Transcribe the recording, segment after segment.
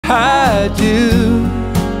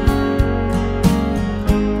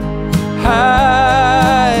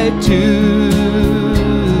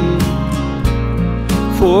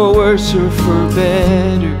worse or for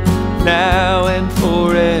better, now and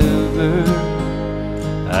forever,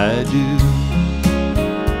 I do.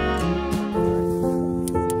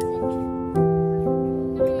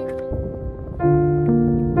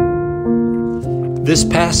 This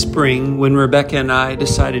past spring, when Rebecca and I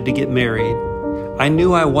decided to get married, I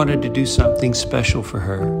knew I wanted to do something special for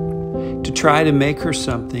her, to try to make her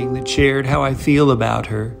something that shared how I feel about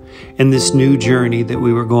her and this new journey that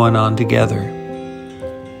we were going on together.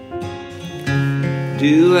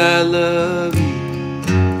 Do I love you?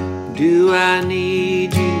 Do I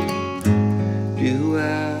need you? Do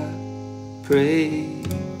I pray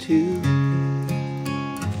too?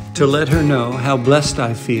 To let her know how blessed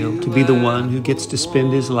I feel to be the one who gets to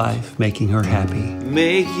spend his life making her happy.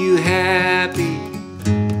 Make you happy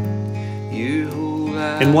your whole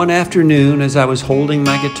life. And one afternoon, as I was holding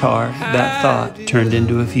my guitar, that thought turned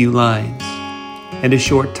into a few lines. And a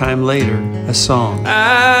short time later, a song.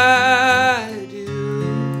 I do.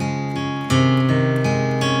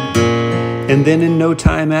 And then in no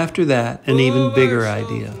time after that, an even bigger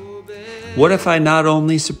idea. What if I not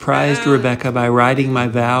only surprised Rebecca by writing my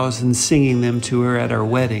vows and singing them to her at our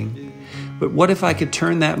wedding, but what if I could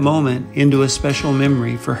turn that moment into a special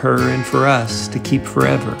memory for her and for us to keep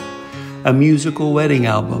forever? A musical wedding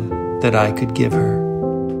album that I could give her.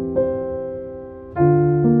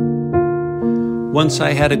 Once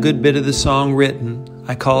I had a good bit of the song written,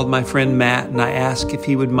 I called my friend Matt and I asked if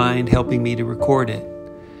he would mind helping me to record it.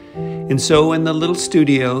 And so in the little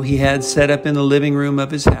studio he had set up in the living room of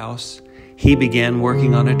his house, he began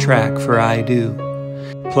working on a track for I Do,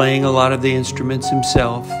 playing a lot of the instruments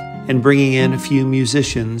himself and bringing in a few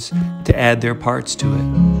musicians to add their parts to it.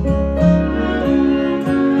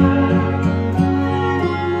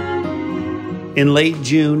 In late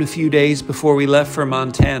June, a few days before we left for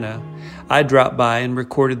Montana, I dropped by and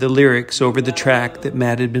recorded the lyrics over the track that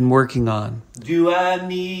Matt had been working on. Do I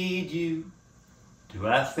need you? Do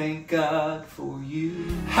I thank God for you?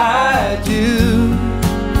 I do.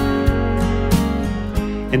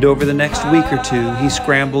 And over the next week or two, he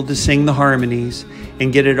scrambled to sing the harmonies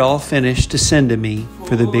and get it all finished to send to me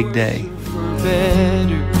for the big day. For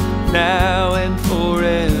better, now and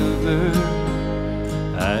forever,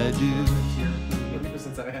 I do.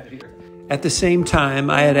 At the same time,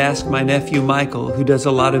 I had asked my nephew Mikel, who does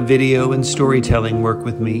a lot of video and storytelling work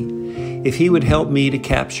with me, if he would help me to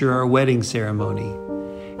capture our wedding ceremony.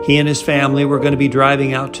 He and his family were going to be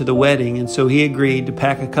driving out to the wedding, and so he agreed to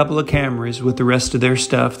pack a couple of cameras with the rest of their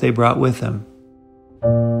stuff they brought with them.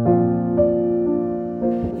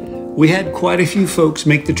 We had quite a few folks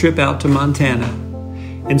make the trip out to Montana,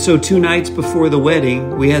 and so 2 nights before the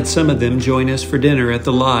wedding, we had some of them join us for dinner at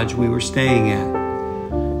the lodge we were staying at.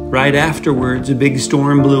 Right afterwards, a big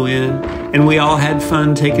storm blew in, and we all had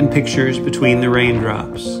fun taking pictures between the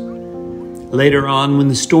raindrops. Later on, when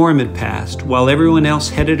the storm had passed, while everyone else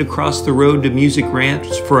headed across the road to Music Ranch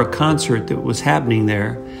for a concert that was happening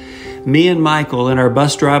there, me and Mikel and our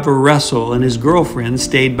bus driver Russell and his girlfriend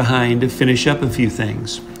stayed behind to finish up a few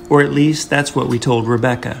things, or at least that's what we told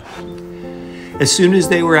Rebecca. As soon as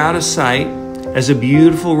they were out of sight, as a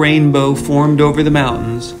beautiful rainbow formed over the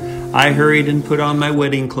mountains, I hurried and put on my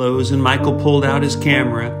wedding clothes and Mikel pulled out his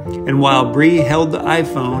camera, and while Bree held the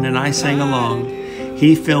iPhone and I sang along,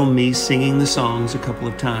 he filmed me singing the songs a couple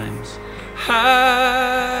of times.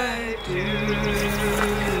 I do.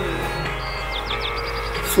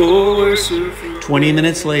 For worse or for 20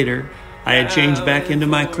 minutes later, I had changed back into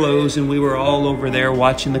my clothes and we were all over there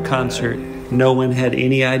watching the concert. No one had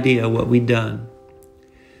any idea what we'd done.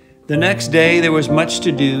 The next day, there was much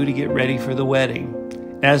to do to get ready for the wedding.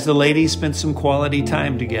 As the ladies spent some quality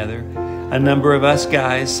time together, a number of us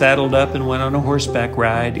guys saddled up and went on a horseback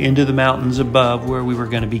ride into the mountains above where we were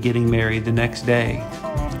going to be getting married the next day.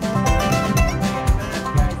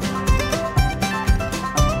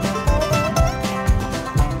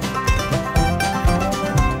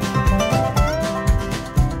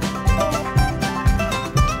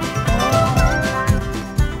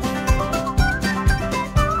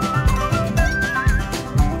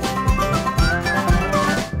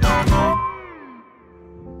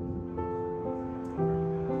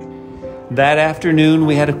 That afternoon,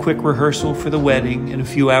 we had a quick rehearsal for the wedding, and a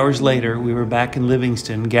few hours later, we were back in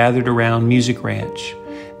Livingston, gathered around Music Ranch,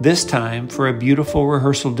 this time for a beautiful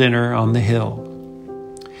rehearsal dinner on the hill.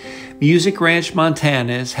 Music Ranch,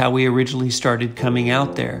 Montana is how we originally started coming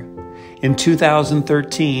out there. In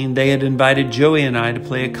 2013, they had invited Joey and I to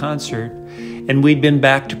play a concert, and we'd been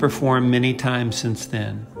back to perform many times since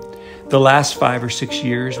then. The last 5 or 6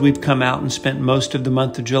 years, we've come out and spent most of the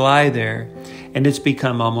month of July there, and it's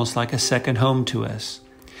become almost like a second home to us.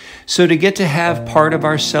 So to get to have part of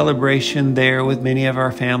our celebration there with many of our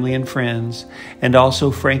family and friends, and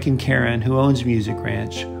also Frank and Karen, who owns Music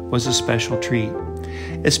Ranch, was a special treat,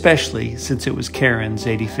 especially since it was Karen's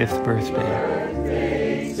 85th birthday.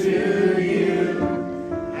 Birthday to you.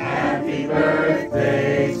 Happy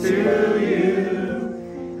birthday to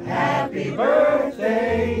you. Happy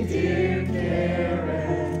birthday, dear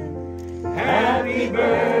Karen. Happy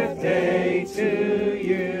birthday to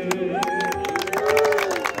you.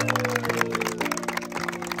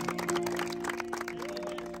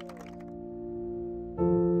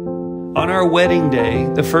 On our wedding day,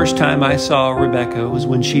 the first time I saw Rebecca was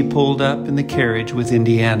when she pulled up in the carriage with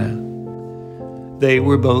Indiana. They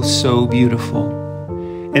were both so beautiful.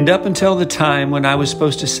 And up until the time when I was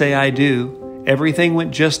supposed to say I do, everything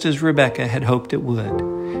went just as Rebecca had hoped it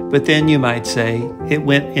would. But then you might say it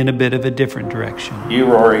went in a bit of a different direction. You,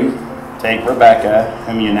 Rory, take Rebecca,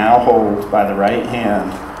 whom you now hold by the right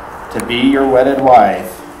hand, to be your wedded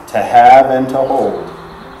wife, to have and to hold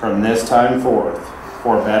from this time forth,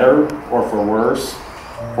 for better or for worse,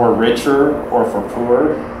 for richer or for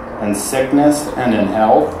poor, in sickness and in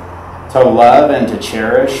health, to love and to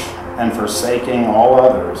cherish, and forsaking all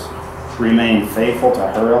others, remain faithful to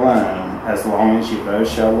her alone as long as you both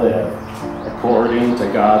shall live, according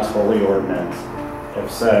to God's holy ordinance. If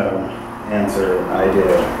so, answer, I do.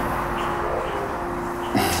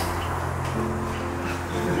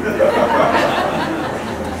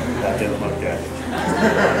 That didn't look good.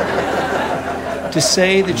 To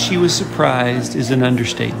say that she was surprised is an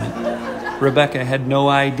understatement. Rebecca had no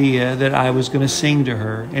idea that I was going to sing to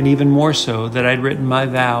her, and even more so that I'd written my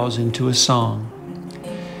vows into a song.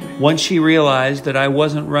 Once she realized that I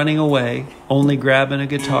wasn't running away, only grabbing a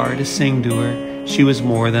guitar to sing to her, she was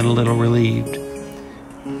more than a little relieved.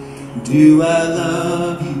 Do I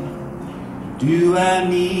love you? Do I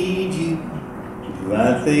need you? Do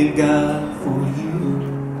I thank God for you?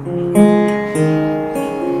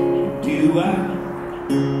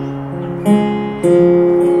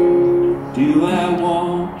 Do I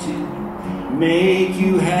want to make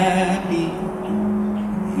you happy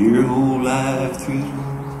your whole life through?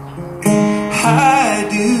 I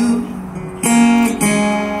do.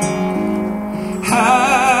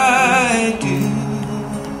 I do.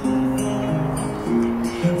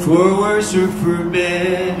 For worse or for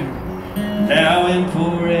better, now and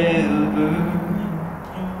forever,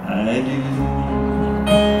 I do.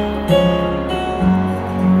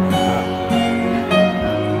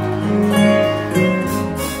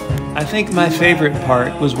 I think my favorite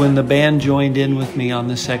part was when the band joined in with me on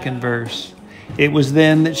the second verse. It was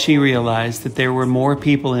then that she realized that there were more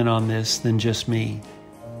people in on this than just me.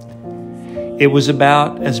 It was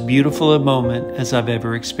about as beautiful a moment as I've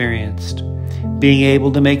ever experienced, being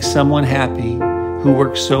able to make someone happy who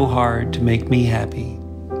worked so hard to make me happy.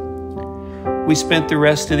 We spent the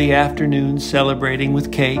rest of the afternoon celebrating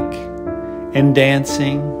with cake and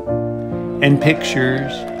dancing and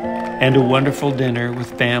pictures and a wonderful dinner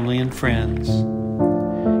with family and friends.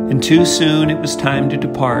 And too soon it was time to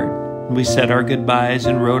depart, and we said our goodbyes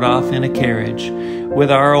and rode off in a carriage with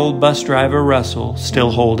our old bus driver Russell still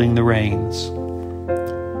holding the reins.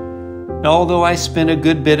 Now, although I spent a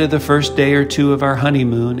good bit of the first day or two of our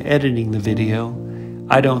honeymoon editing the video,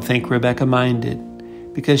 I don't think Rebecca minded,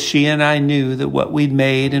 because she and I knew that what we'd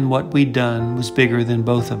made and what we'd done was bigger than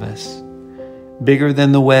both of us, bigger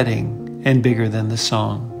than the wedding and bigger than the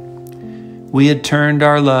song. We had turned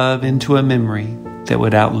our love into a memory that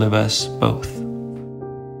would outlive us both.